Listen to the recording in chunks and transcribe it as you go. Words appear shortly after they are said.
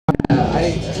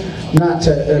not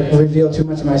to reveal too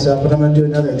much of myself, but I'm going to do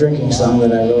another drinking song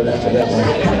that I wrote after that one.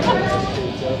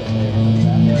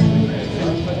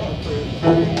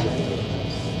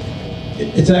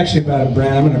 It's actually about a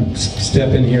brand, I'm going to step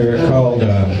in here, called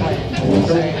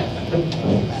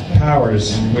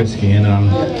Powers Whiskey. And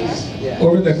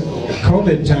over the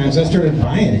COVID times, I started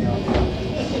buying it.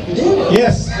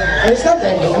 Yes. It's not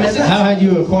that good. I mean, How had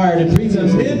you acquired it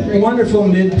previously? It's a wonderful,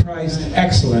 mid-priced,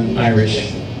 excellent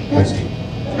Irish whiskey.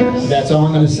 That's all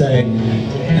I'm going to say,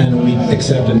 and we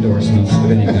accept endorsements of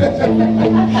any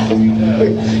kind.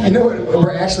 You know what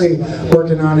we're actually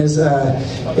working on is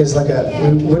like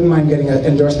we wouldn't mind getting an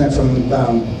endorsement from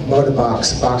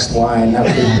Motorbox, boxed wine. That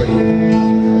would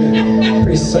be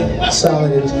pretty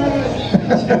solid.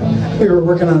 We were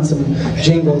working on some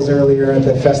jingles earlier at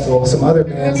the festival, some other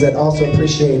bands that also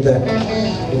appreciate the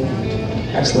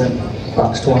excellent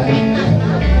boxed wine.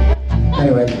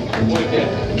 Anyway,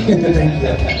 thank you.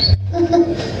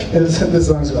 This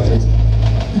song's about this.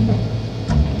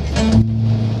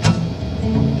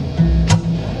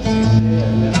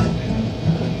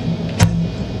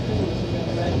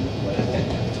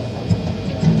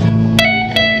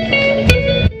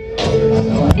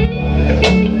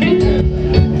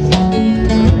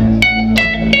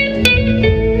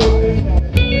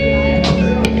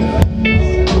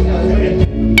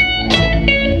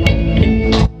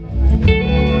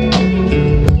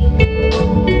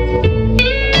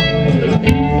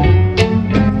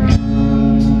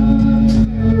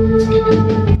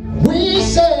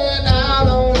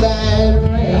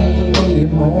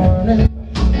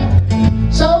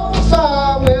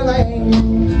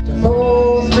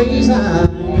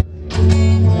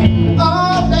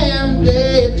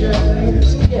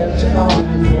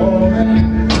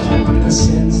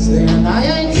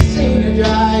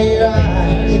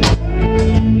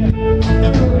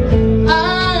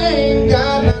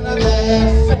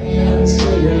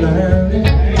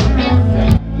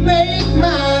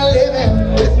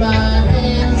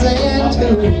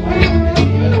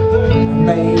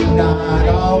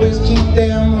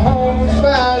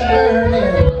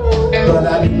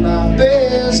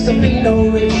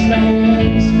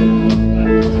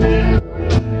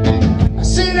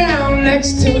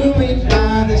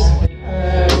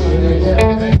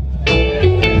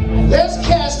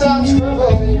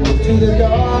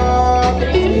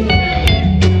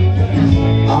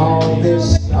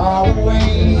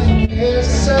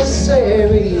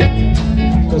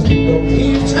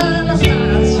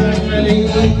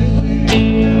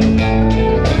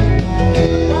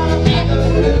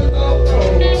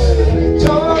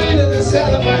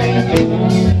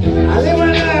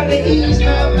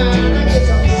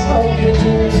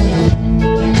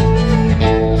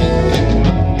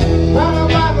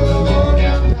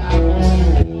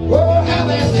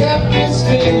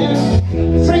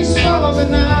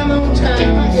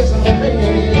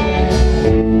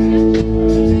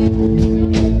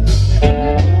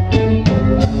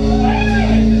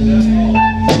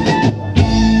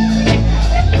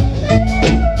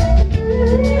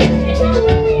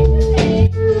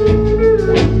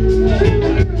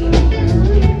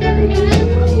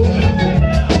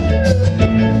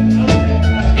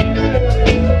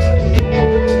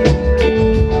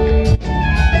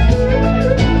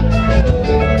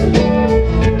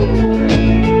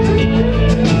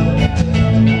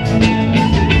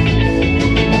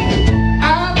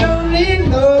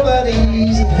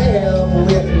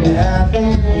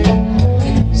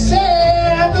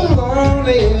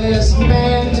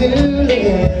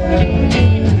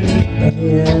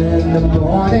 In the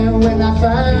morning when I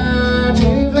find